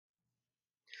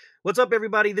What's up,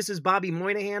 everybody? This is Bobby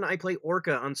Moynihan. I play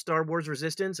Orca on Star Wars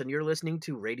Resistance, and you're listening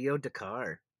to Radio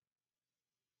Dakar.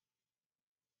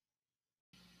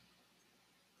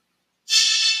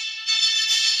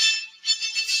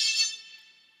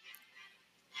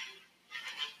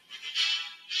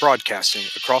 Broadcasting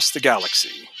across the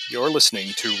galaxy, you're listening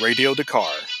to Radio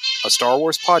Dakar, a Star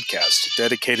Wars podcast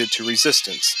dedicated to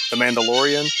Resistance, The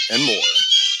Mandalorian, and more.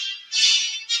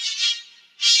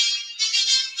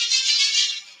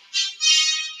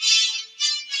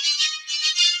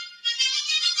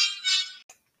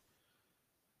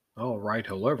 All right,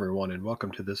 hello everyone, and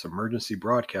welcome to this emergency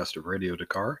broadcast of Radio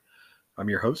Dakar. I'm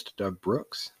your host, Doug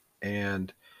Brooks,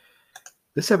 and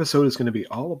this episode is going to be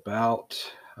all about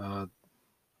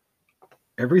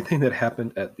everything that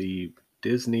happened at the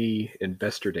Disney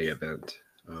Investor Day event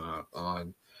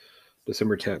on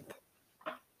December 10th.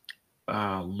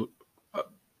 All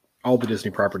the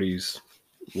Disney properties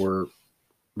were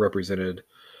represented.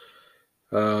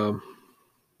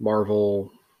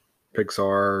 Marvel,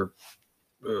 Pixar,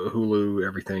 Hulu,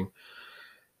 everything.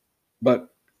 But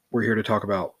we're here to talk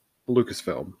about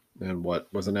Lucasfilm and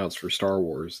what was announced for Star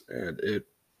Wars, and it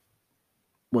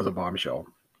was a bombshell.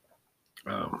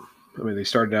 They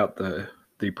started out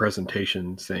the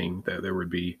presentation saying that there would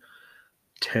be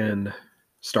 10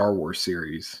 Star Wars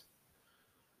series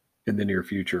in the near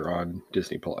future on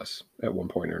Disney Plus at one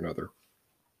point or another.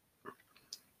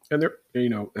 And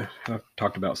I've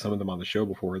talked about some of them on the show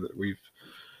before, that we've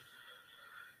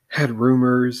had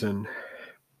rumors and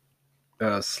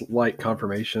slight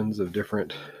confirmations of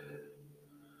different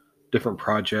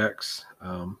projects,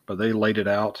 but they laid it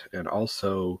out, and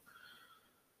also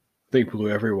they blew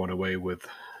everyone away with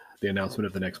the announcement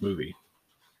of the next movie.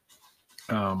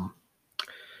 I'm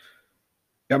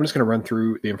just going to run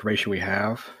through the information we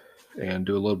have and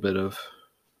do a little bit of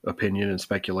opinion and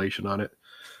speculation on it.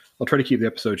 I'll try to keep the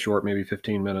episode short, maybe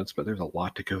 15 minutes, but there's a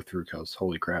lot to go through because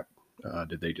holy crap,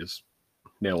 did they just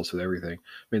nail us with everything.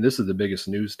 I mean, this is the biggest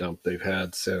news dump they've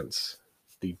had since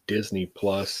the Disney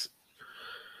Plus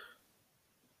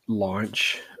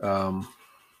launch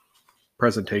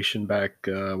presentation back,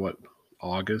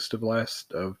 August of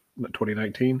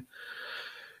 2019.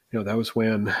 That was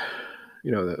when,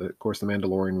 of course, The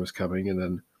Mandalorian was coming, and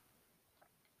then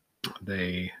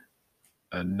they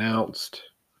announced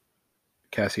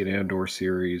Cassian Andor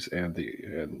series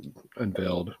and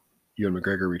unveiled Ewan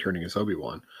McGregor returning as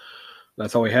Obi-Wan.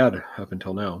 That's all we had up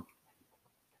until now.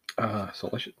 So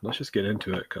let's just get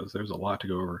into it because there's a lot to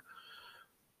go over.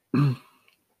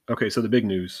 Okay, so the big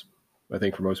news, I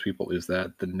think, for most people is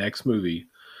that the next movie,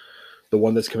 the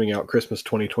one that's coming out Christmas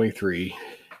 2023,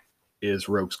 is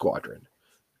Rogue Squadron,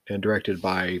 and directed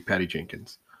by Patty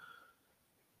Jenkins.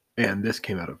 And this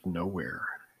came out of nowhere.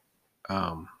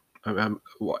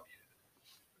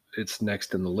 It's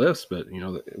next in the list, but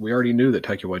we already knew that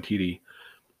Taika Waititi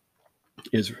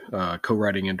is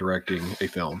co-writing and directing a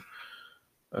film.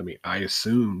 I mean, I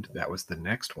assumed that was the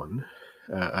next one.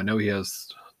 I know he has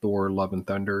Thor: Love and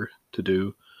Thunder to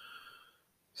do.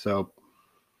 So,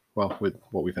 well, with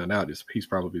what we found out is he's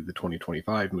probably the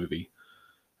 2025 movie,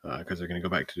 because they're going to go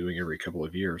back to doing every couple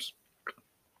of years.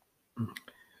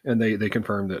 And they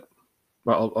confirmed that.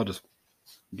 Well, I'll just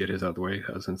get his out of the way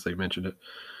since they mentioned it.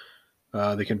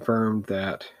 They confirmed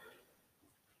that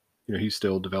he's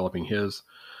still developing his.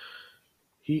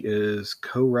 He is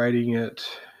co-writing it,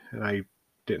 and I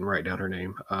didn't write down her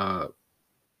name. I'm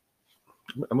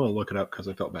going to look it up because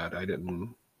I felt bad. I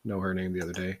didn't know her name the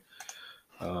other day.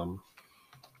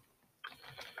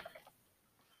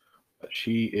 But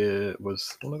she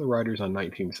was one of the writers on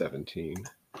 1917.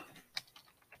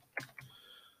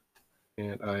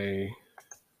 And this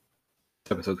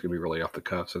episode's going to be really off the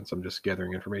cuff since I'm just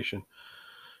gathering information.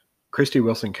 Christy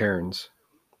Wilson Cairns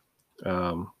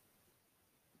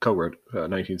co-wrote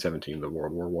 1917, the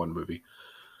World War I movie.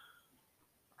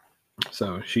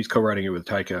 So she's co-writing it with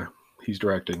Taika. He's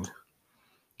directing.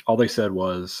 All they said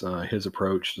was his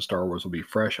approach to Star Wars will be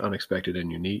fresh, unexpected,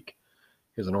 and unique.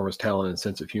 His enormous talent and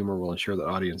sense of humor will ensure that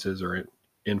audiences are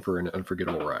in for an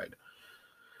unforgettable ride.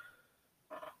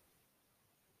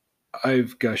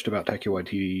 I've gushed about Taika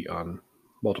Waititi on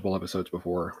multiple episodes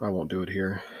before. I won't do it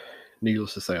here.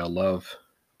 Needless to say, I love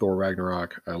Thor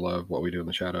Ragnarok. I love What We Do in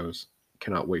the Shadows.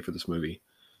 Cannot wait for this movie,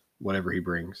 whatever he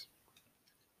brings.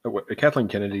 Kathleen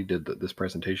Kennedy did this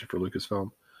presentation for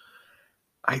Lucasfilm.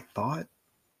 I thought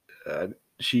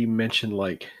she mentioned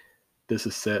this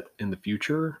is set in the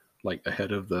future,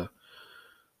 ahead of the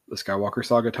Skywalker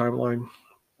saga timeline.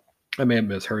 I may have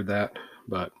misheard that,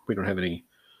 but we don't have any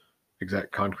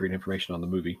exact concrete information on the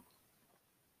movie.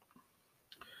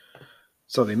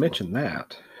 So they mentioned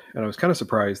that, And I was kind of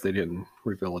surprised they didn't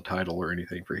reveal a title or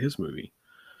anything for his movie.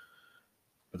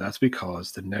 But that's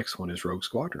because the next one is Rogue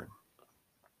Squadron.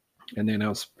 And they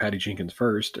announced Patty Jenkins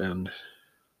first, and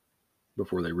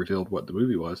before they revealed what the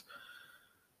movie was.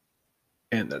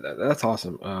 And that's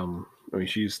awesome. I mean,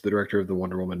 she's the director of the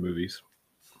Wonder Woman movies.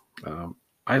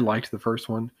 I liked the first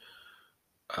one.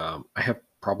 I have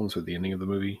problems with the ending of the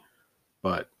movie,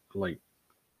 but like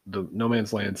the No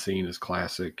Man's Land scene is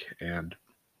classic, and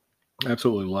I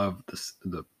absolutely love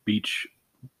the beach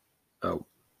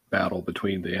battle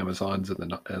between the Amazons and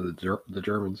the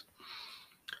Germans.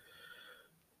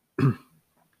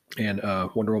 And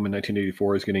Wonder Woman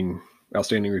 1984 is getting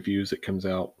outstanding reviews. It comes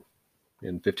out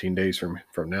in 15 days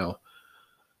from now.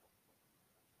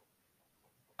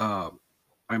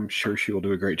 I'm sure she will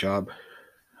do a great job.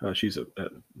 She's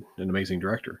an amazing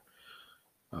director.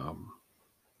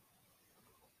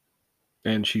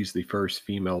 And she's the first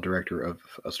female director of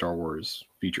a Star Wars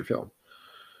feature film.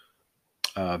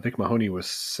 Vic Mahoney was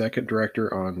second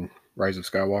director on Rise of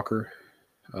Skywalker.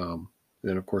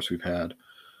 Then, of course, we've had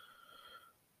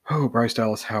Bryce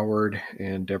Dallas Howard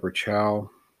and Deborah Chow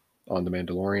on The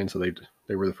Mandalorian. So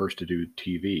they were the first to do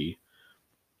TV.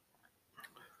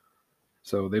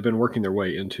 So they've been working their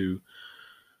way into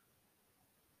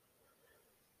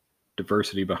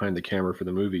diversity behind the camera for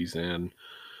the movies, and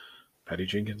Patty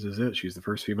Jenkins is it. She's the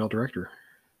first female director.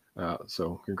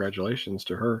 So congratulations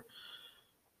to her.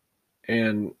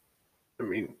 And I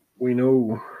mean, we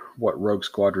know what Rogue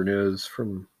Squadron is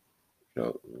from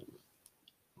the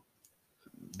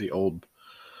old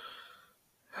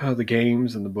the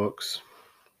games and the books.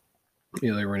 They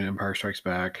were in Empire Strikes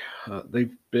Back.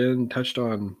 They've been touched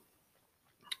on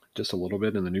just a little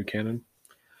bit in the new canon.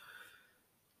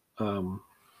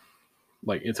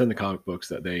 Like it's in the comic books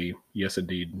that they, yes,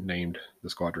 indeed, named the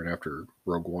squadron after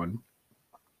Rogue One,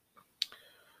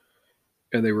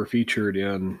 and they were featured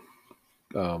in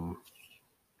the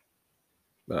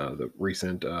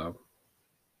recent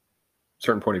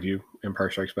Certain Point of View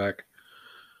Empire Strikes Back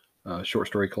short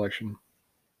story collection.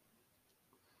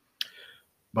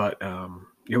 But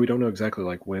we don't know exactly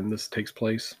like when this takes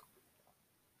place.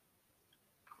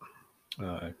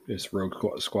 Is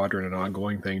Rogue Squadron an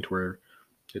ongoing thing to where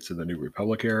it's in the New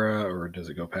Republic era, or does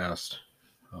it go past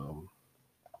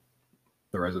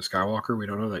the Rise of Skywalker? We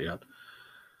don't know that yet.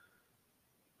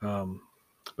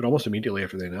 But almost immediately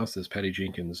after they announced this, Patty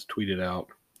Jenkins tweeted out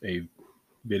a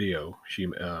video she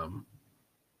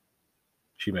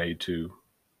made to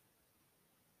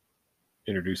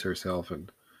introduce herself and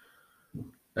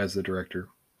as the director.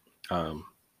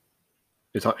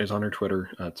 It's on her Twitter.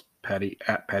 It's Patty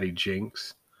at Patty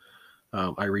Jinx.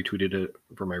 I retweeted it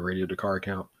from my Radio Dakar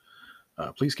account.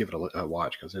 Please give it a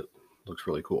watch because it looks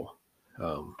really cool.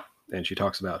 And she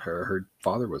talks about her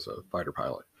father was a fighter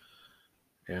pilot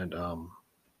and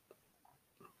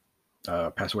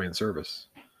passed away in service.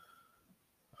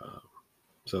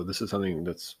 So this is something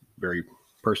that's very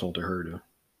personal to her to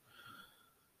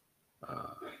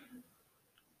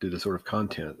do this sort of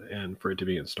content, and for it to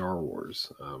be in Star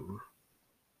Wars. I'm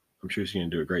sure she's going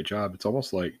to do a great job. It's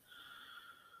almost like,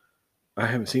 I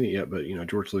haven't seen it yet, but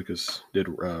George Lucas did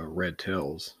Red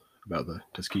Tails about the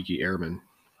Tuskegee Airmen,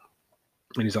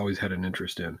 and he's always had an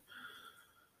interest in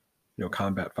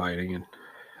combat fighting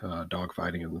and dog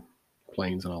fighting and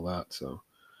planes and all that. So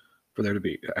for there to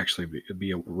be a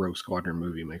Rogue Squadron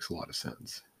movie makes a lot of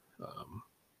sense.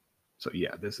 So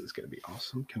yeah, this is going to be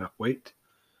awesome. Cannot wait.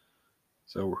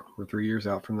 So we're 3 years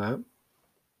out from that.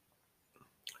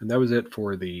 And that was it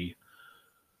for the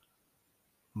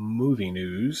movie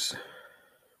news.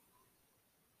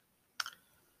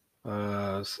 So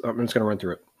I'm just going to run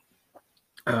through it.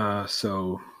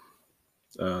 So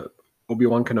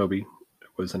Obi-Wan Kenobi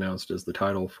was announced as the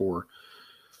title for,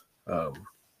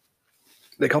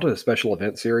 they called it a special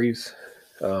event series.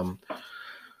 From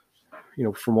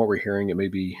what we're hearing, it may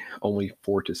be only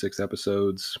 4 to 6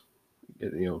 episodes.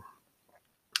 It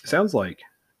sounds like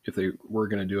if they were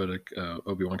going to do a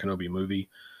Obi-Wan Kenobi movie,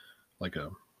 like a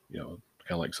kind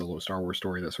of like solo Star Wars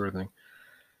story, that sort of thing.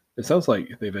 It sounds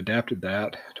like they've adapted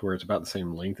that to where it's about the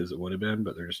same length as it would have been,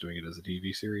 but they're just doing it as a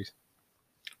TV series,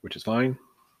 which is fine.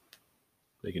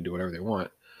 They can do whatever they want.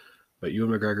 But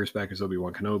Ewan McGregor's back as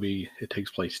Obi-Wan Kenobi. It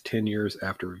takes place 10 years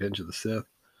after Revenge of the Sith.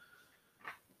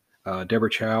 Deborah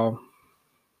Chow,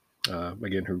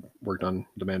 again, who worked on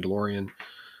The Mandalorian,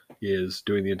 is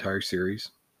doing the entire series.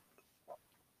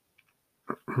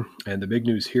 And the big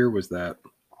news here was that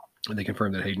they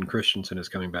confirmed that Hayden Christensen is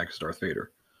coming back as Darth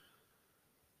Vader.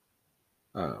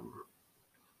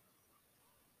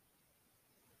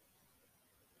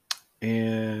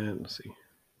 And let's see.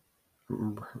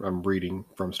 I'm reading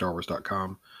from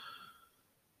StarWars.com.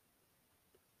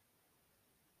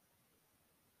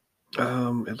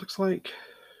 It looks like,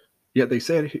 yeah, they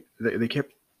said they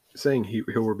kept saying he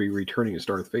will be returning as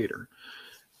Darth Vader,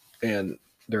 and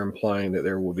they're implying that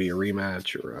there will be a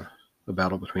rematch or a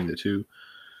battle between the two.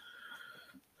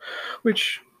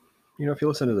 Which, if you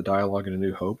listen to the dialogue in A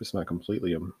New Hope, it's not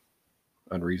completely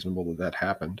unreasonable that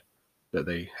happened, that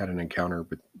they had an encounter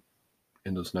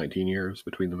in those 19 years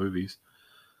between the movies.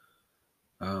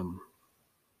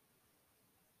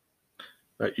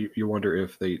 You wonder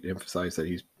if they emphasize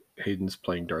that Hayden's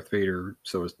playing Darth Vader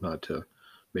so as not to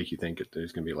make you think that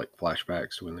there's going to be like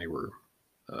flashbacks when they were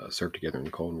served together in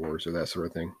the Clone Wars or that sort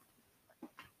of thing.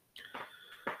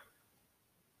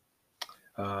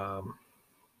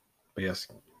 But yes,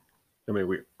 I mean,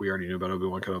 we already knew about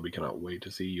Obi-Wan Kenobi. Cannot wait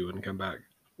to see Ewan come back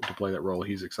to play that role.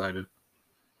 He's excited.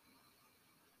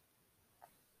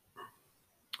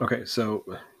 Okay, so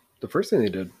the first thing they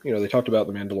did, they talked about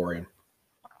The Mandalorian.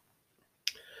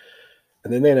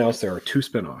 And then they announced there are 2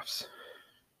 spinoffs.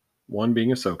 One being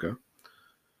Ahsoka,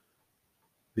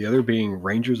 the other being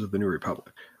Rangers of the New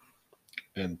Republic.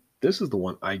 And this is the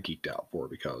one I geeked out for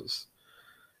because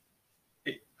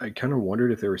I kind of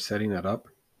wondered if they were setting that up.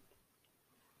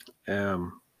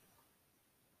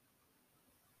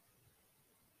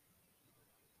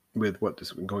 With what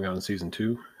is going on in season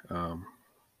 2.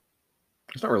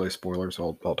 It's not really a spoiler,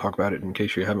 so I'll talk about it in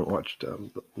case you haven't watched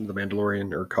The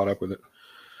Mandalorian or caught up with it.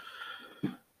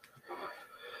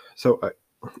 So,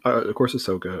 of course,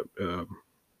 Ahsoka,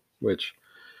 which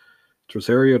it's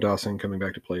Rosario Dawson coming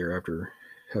back to play her after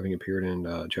having appeared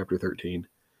in Chapter 13.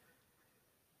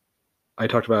 I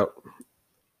talked about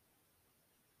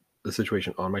the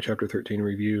situation on my Chapter 13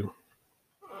 review.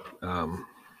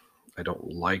 I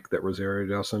don't like that Rosario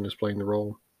Dawson is playing the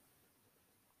role,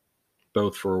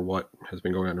 both for what has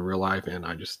been going on in real life, and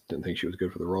I just didn't think she was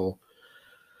good for the role.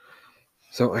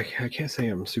 So I can't say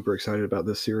I'm super excited about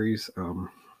this series,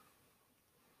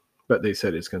 but they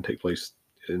said it's going to take place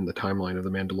in the timeline of The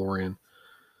Mandalorian.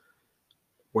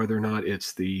 Whether or not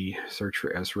it's the Search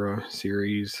for Ezra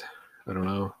series, I don't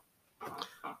know.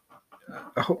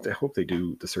 I hope they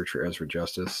do the Search for Ezra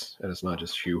justice, and it's not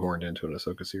just shoehorned into an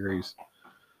Ahsoka series.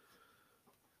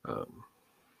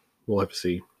 We'll have to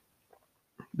see.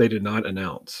 They did not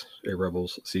announce a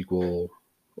Rebels sequel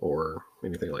or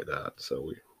anything like that,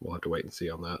 so we'll have to wait and see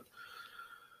on that.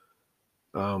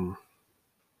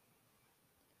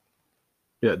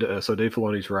 So Dave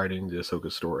Filoni's writing the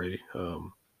Ahsoka story.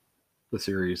 The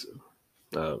series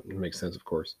makes sense, of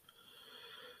course.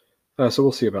 So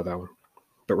we'll see about that one.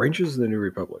 But Rangers of the New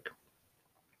Republic,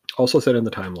 also set in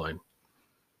the timeline.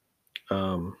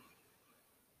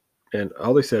 And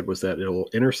all they said was that it will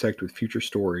intersect with future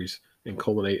stories and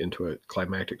culminate into a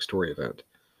climactic story event.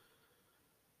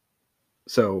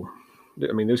 So,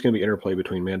 I mean, there's going to be interplay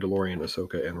between Mandalorian,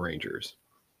 Ahsoka, and Rangers,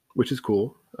 which is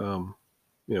cool. Kind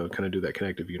of do that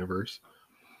connective universe.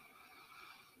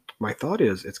 My thought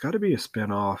is it's got to be a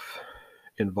spinoff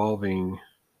involving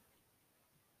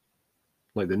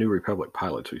like the New Republic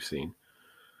pilots we've seen.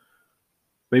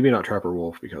 Maybe not Trapper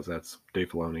Wolf because that's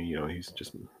Dave Filoni. He's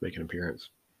just making an appearance.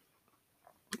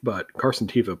 But Carson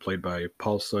Teva, played by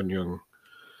Paul Sun-Young.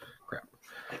 Crap.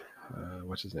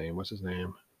 What's his name? I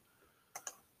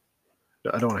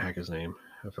don't want to hack his name.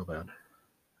 I feel bad.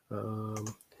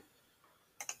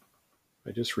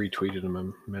 I just retweeted him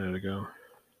a minute ago.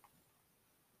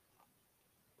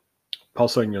 Paul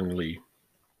Sun-Young Lee,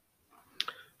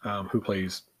 who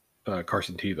plays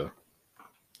Carson Teva,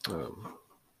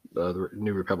 the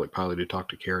New Republic pilot who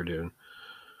talked to Cara Dune.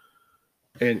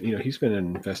 And, he's been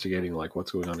investigating, like,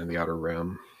 what's going on in the Outer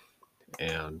Rim.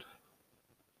 And,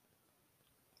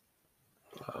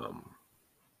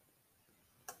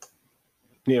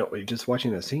 just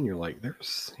watching that scene, you're like,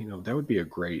 there's, that would be a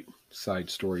great side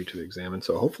story to examine.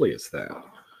 So hopefully it's that.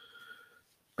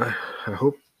 I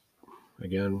hope,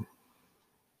 again,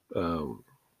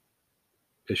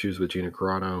 issues with Gina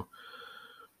Carano.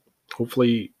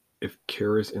 Hopefully, if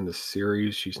Kara's in the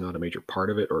series, she's not a major part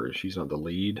of it, or she's not the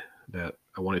lead. That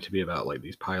I want it to be about like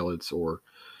these pilots, or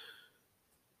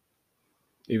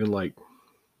even like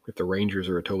if the Rangers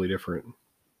are a totally different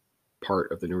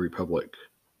part of the New Republic,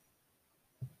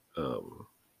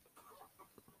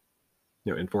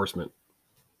 enforcement.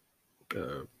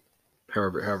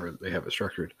 However they have it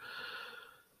structured.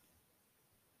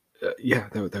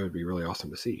 That would be really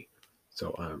awesome to see.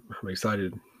 So I'm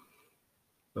excited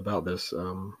about this.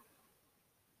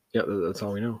 That's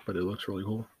all we know, but it looks really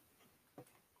cool.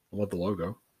 I love the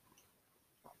logo.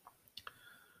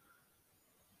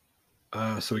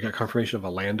 So we got confirmation of a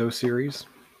Lando series.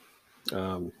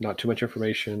 Not too much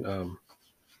information.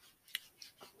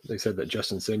 They said that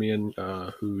Justin Simeon,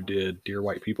 who did Dear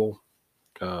White People,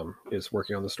 is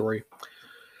working on the story.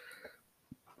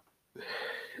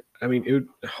 I mean,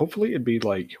 hopefully it'd be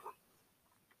like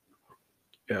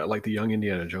the Young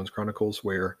Indiana Jones Chronicles,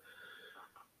 where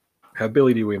have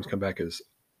Billy D. Williams come back as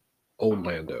old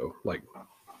Lando, like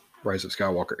Rise of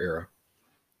Skywalker era,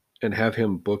 and have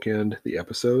him bookend the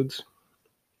episodes,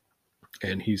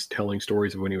 and he's telling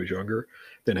stories of when he was younger.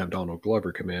 Then have Donald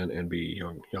Glover come in and be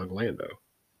young Lando,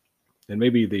 and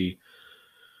maybe the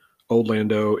old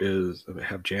Lando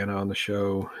have Jana on the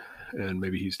show, and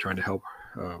maybe he's trying to help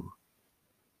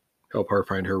her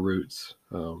find her roots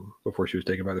before she was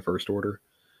taken by the First Order.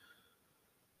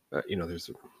 There's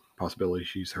a possibility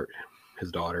she's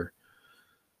his daughter.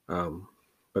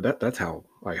 But that's how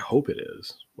I hope it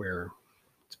is, where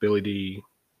it's Billy D,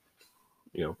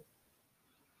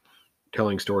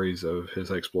 telling stories of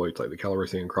his exploits, like the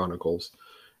Calrissian Chronicles,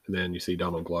 and then you see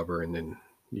Donald Glover, and then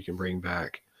you can bring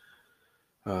back.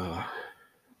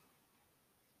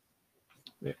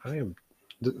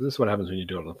 This is what happens when you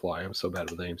do it on the fly. I'm so bad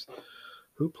with names.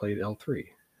 Who played L3?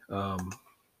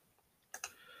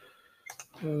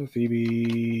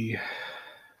 Phoebe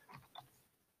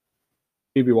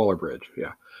Waller-Bridge.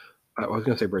 Yeah, I was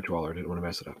going to say Bridgewaller. I didn't want to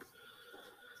mess it up.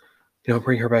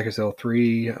 Bring her back as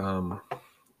L3.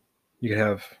 You could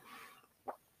have,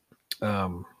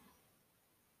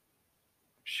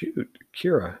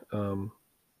 Kira.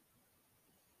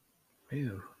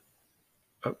 Man,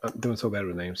 I'm doing so bad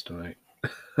with names tonight.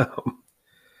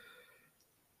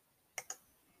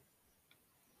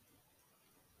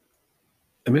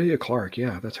 Emilia Clarke,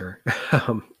 yeah, that's her.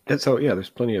 And so, yeah, there's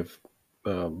plenty of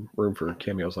room for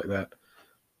cameos like that.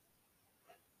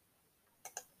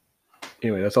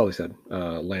 Anyway, that's all they said.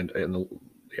 I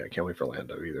can't wait for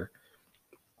Lando either.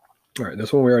 All right,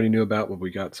 this one we already knew about, but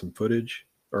we got some footage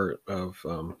of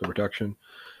the production.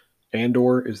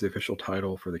 Andor is the official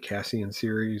title for the Cassian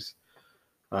series.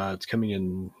 It's coming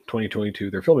in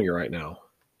 2022. They're filming it right now.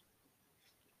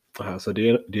 So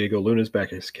Diego Luna's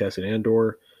back as Cassian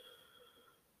Andor.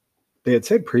 They had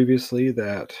said previously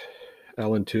that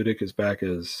Alan Tudyk is back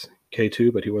as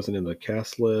K2, but he wasn't in the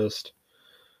cast list.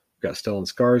 We've got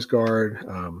Stellan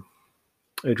Skarsgård,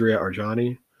 Adria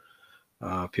Arjani,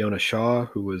 Fiona Shaw,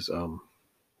 who was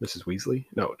Mrs. Weasley.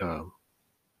 No,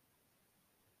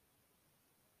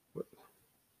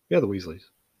 the Weasleys.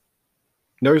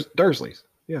 Dursleys.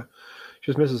 Yeah,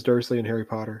 she was Mrs. Dursley in Harry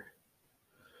Potter.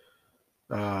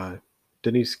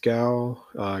 Denise Gow,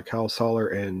 Kyle Soller,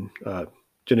 and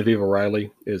Genevieve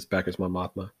O'Reilly is back as Mon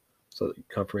Mothma. So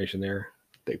confirmation there.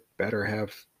 They better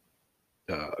have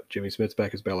Jimmy Smits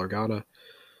back as Bail Organa.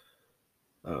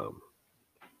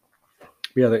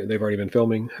 They've already been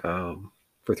filming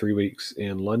for 3 weeks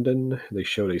in London. They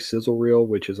showed a sizzle reel,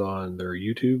 which is on their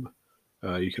YouTube.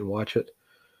 You can watch it.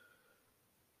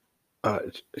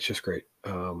 It's just great.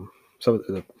 Some of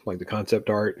the concept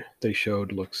art they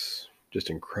showed looks just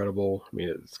incredible. I mean,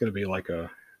 it's going to be like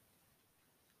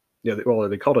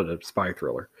they called it a spy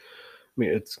thriller. I mean,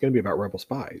 it's going to be about rebel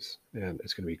spies, and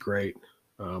it's going to be great.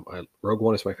 Rogue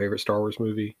One is my favorite Star Wars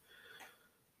movie,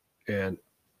 and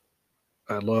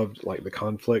I loved the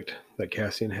conflict that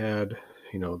Cassian had.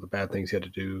 The bad things he had to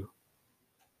do.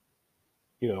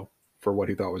 For what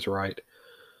he thought was right.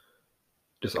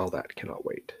 Just all that. Cannot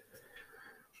wait.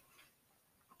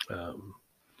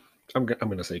 I'm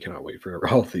going to say cannot wait for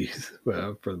all of these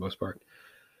for the most part.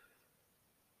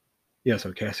 Yeah,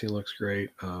 so Cassian looks great.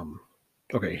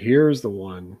 Okay, here's the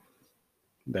one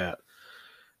that,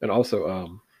 and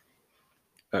also,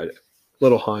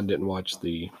 Little Han didn't watch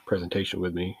the presentation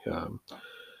with me,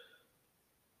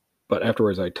 but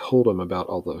afterwards I told him about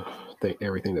all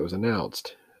everything that was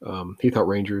announced. He thought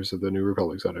Rangers of the New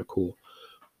Republic sounded cool,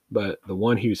 but the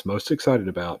one he was most excited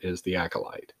about is The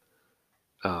Acolyte.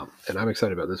 And I'm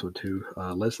excited about this one too.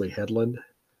 Leslie Headland,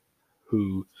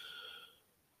 who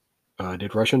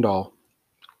did Russian Doll.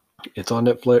 It's on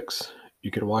Netflix. You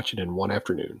can watch it in one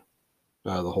afternoon,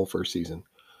 the whole first season.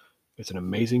 It's an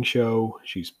amazing show.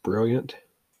 She's brilliant.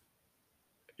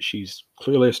 She's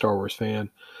clearly a Star Wars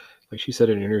fan. Like she said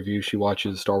in an interview, she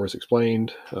watches Star Wars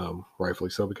Explained,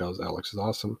 rightfully so, because Alex is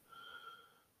awesome.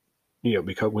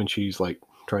 Because when she's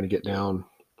trying to get down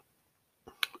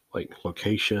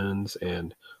locations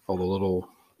and all the little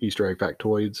Easter egg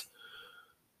factoids,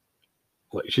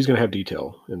 she's going to have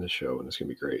detail in this show, and it's going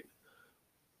to be great.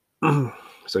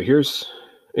 So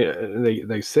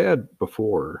they said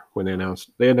before when they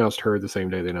announced her the same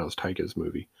day they announced Taika's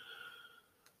movie.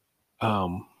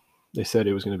 They said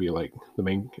it was going to be the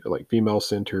main, female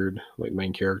centered,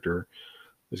 main character.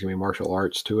 There's going to be martial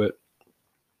arts to it,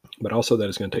 but also that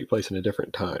it's going to take place in a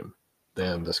different time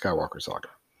than the Skywalker saga.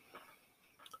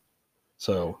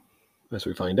 So as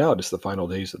we find out, it's the final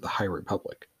days of the High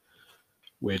Republic,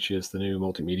 which is the new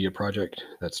multimedia project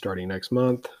that's starting next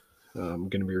month. I'm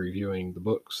going to be reviewing the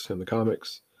books and the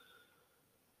comics.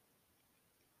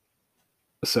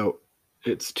 So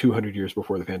it's 200 years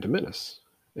before the Phantom Menace,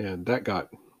 and that got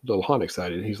little Han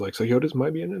excited. He's like, "So Yoda's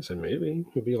might be in this, and maybe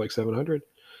it'll be like 700."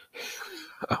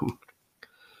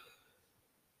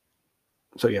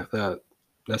 So yeah,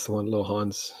 that's the one little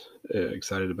Han's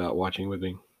excited about watching with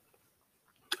me.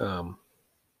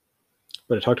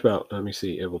 But it talked about, let me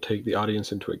see, it will take the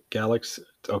audience into a galaxy.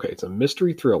 Okay, it's a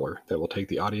mystery thriller that will take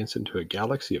the audience into a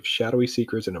galaxy of shadowy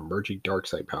secrets and emerging dark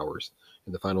side powers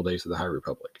in the final days of the High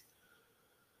Republic.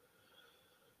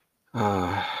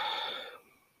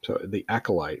 So the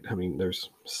Acolyte, I mean, there's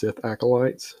Sith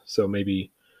Acolytes, so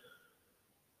maybe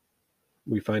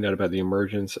we find out about the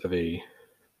emergence of a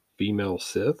female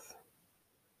Sith.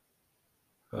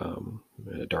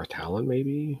 Darth Talon,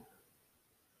 maybe?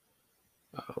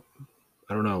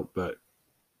 I don't know, but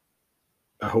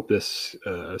I hope this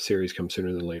series comes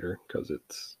sooner than later because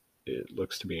it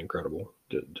looks to be incredible,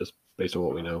 just based on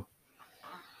what we know.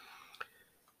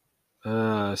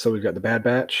 So we've got the Bad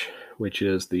Batch, which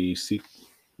is the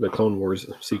Clone Wars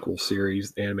sequel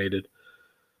series, animated.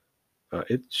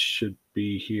 It should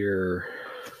be here.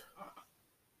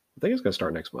 I think it's going to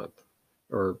start next month,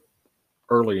 or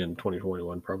early in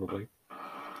 2021, probably.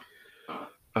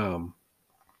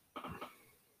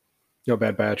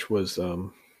 Bad Batch was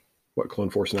Clone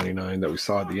Force 99 that we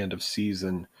saw at the end of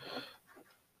season.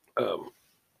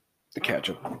 The cat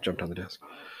jumped on the desk.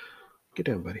 Get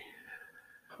down, buddy.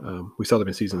 We saw them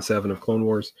in season 7 of Clone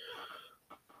Wars.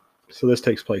 So this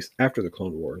takes place after the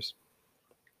Clone Wars.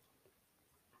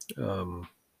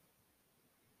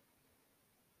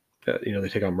 They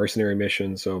take on mercenary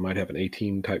missions, so it might have an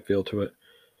A-Team type feel to it.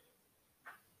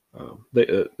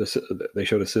 They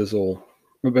showed a sizzle,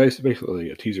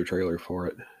 basically a teaser trailer for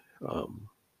it.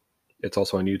 It's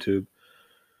also on YouTube.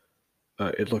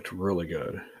 It looked really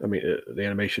good. I mean, the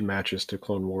animation matches to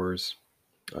Clone Wars.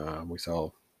 We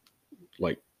saw,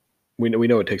 we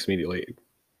know it takes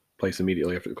place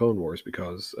immediately after the Clone Wars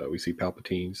because we see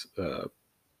Palpatine's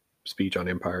speech on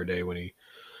Empire Day when he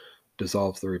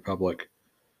dissolves the Republic.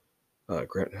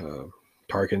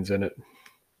 Tarkin's in it.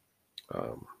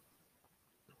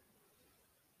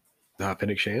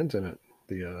 Fennec Shan's in it,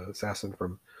 the assassin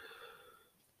from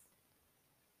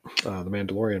The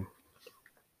Mandalorian.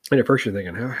 And at first you're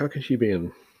thinking, how can she be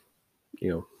in,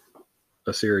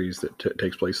 a series that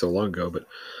takes place so long ago? But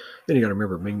then you got to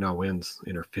remember Ming-Na Wen's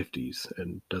in her 50s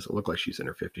and doesn't look like she's in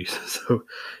her 50s. So,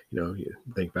 you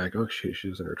think back, she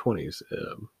was in her 20s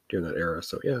during that era.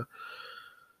 So, yeah.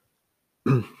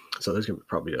 So there's going to be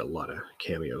probably a lot of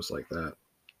cameos like that.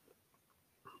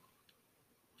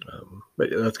 But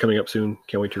that's coming up soon.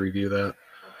 Can't wait to review that.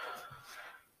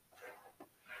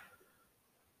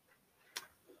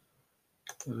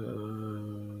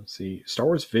 Let's see. Star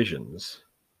Wars Visions.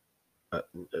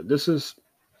 This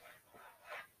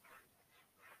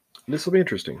will be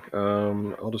interesting.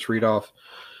 I'll just read off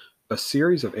a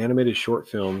series of animated short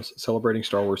films celebrating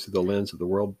Star Wars through the lens of the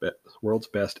world's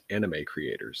best anime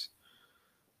creators.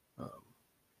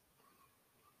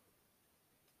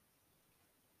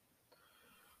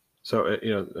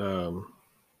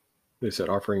 They said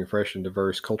offering a fresh and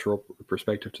diverse cultural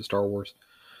perspective to Star Wars.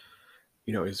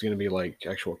 Is it going to be like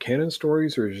actual canon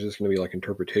stories, or is it just going to be like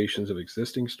interpretations of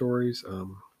existing stories?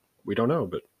 We don't know,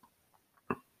 but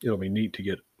it'll be neat to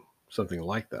get something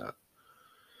like that.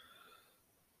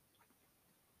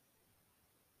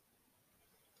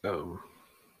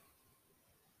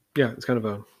 Yeah, it's kind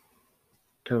of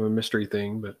a mystery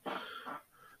thing, but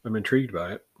I'm intrigued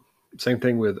by it. Same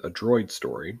thing with A Droid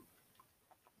Story.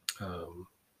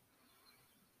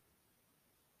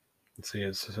 Let's see,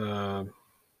 it's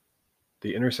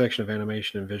the intersection of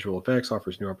animation and visual effects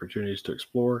offers new opportunities to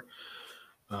explore.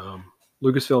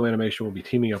 Lucasfilm Animation will be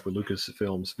teaming up with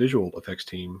Lucasfilm's visual effects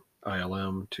team,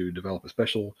 ILM, to develop a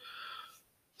special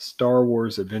Star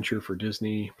Wars adventure for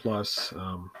Disney Plus.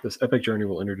 This epic journey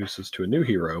will introduce us to a new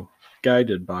hero,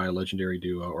 guided by a legendary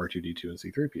duo R2-D2 and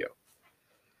C-3PO.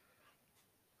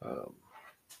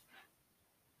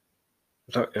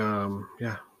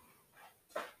 Yeah.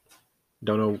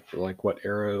 Don't know what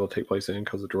era it'll take place in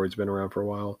because the droid's been around for a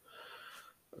while.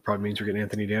 It probably means we're getting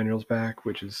Anthony Daniels back,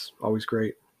 which is always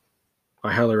great.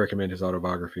 I highly recommend his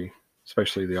autobiography,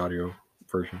 especially the audio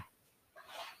version.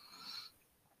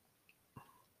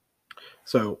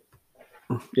 So,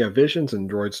 yeah, Visions and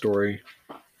Droid Story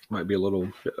might be a little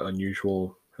bit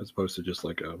unusual as opposed to just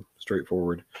like a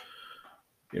straightforward,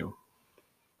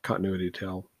 continuity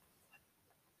tale.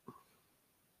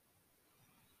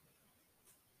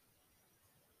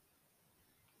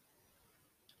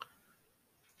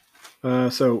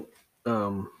 So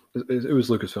it was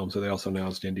Lucasfilm, so they also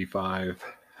announced Indy 5,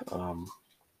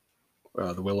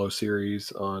 the Willow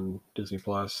series on Disney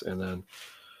Plus, and then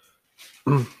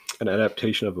an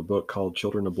adaptation of a book called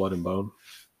Children of Blood and Bone.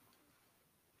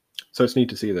 So it's neat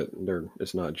to see that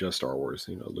it's not just Star Wars.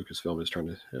 Lucasfilm is trying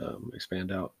to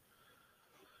expand out.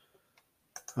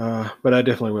 But I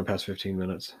definitely went past 15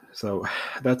 minutes. So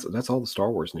that's all the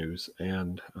Star Wars news.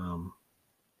 And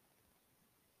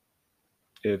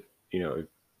if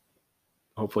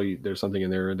hopefully there's something in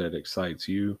there that excites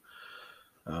you,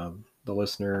 the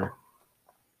listener.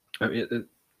 I mean,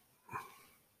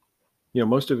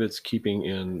 most of it's keeping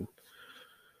in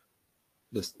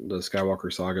the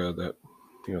Skywalker saga that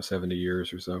 70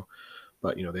 years or so.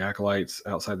 But the Acolytes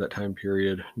outside that time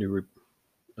period,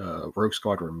 Rogue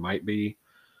Squadron might be.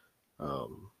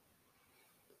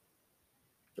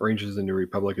 Rangers of the New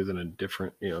Republic is in a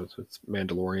different, it's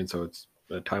Mandalorian, so it's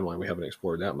a timeline we haven't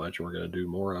explored that much, and we're going to do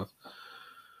more of.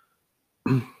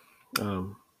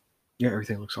 Yeah,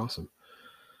 everything looks awesome.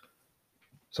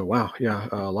 So wow, yeah,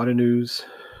 a lot of news.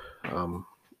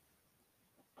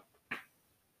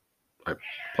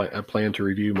 I plan to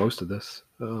review most of this,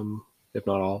 if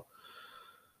not all.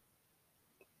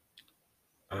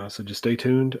 So just stay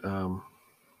tuned.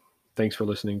 Thanks for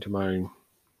listening to my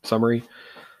summary.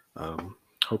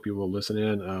 Hope you will listen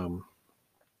in.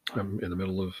 I'm in the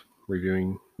middle of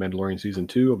reviewing Mandalorian Season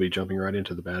 2. I'll be jumping right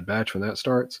into The Bad Batch when that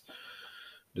starts.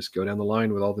 Just go down the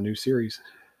line with all the new series.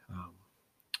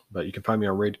 But you can find me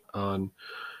on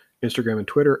Instagram and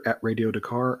Twitter at Radio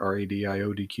Dakar,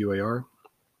 RADIODQAR.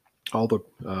 All the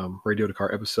Radio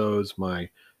Dakar episodes, my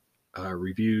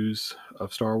reviews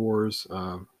of Star Wars,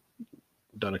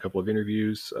 done a couple of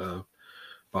interviews.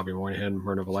 Bobby Moynihan,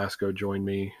 Myrna Velasco joined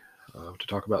me to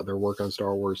talk about their work on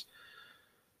Star Wars.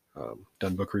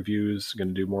 Done book reviews, going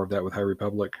to do more of that with High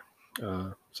Republic.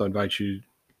 So I invite you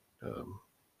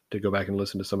to go back and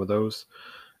listen to some of those.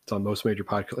 It's on most major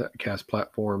podcast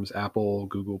platforms: Apple,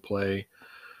 Google Play,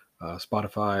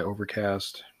 Spotify,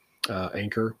 Overcast,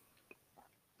 Anchor.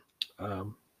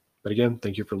 But again,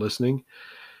 thank you for listening,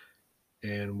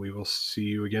 and we will see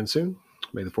you again soon.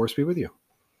 May the Force be with you.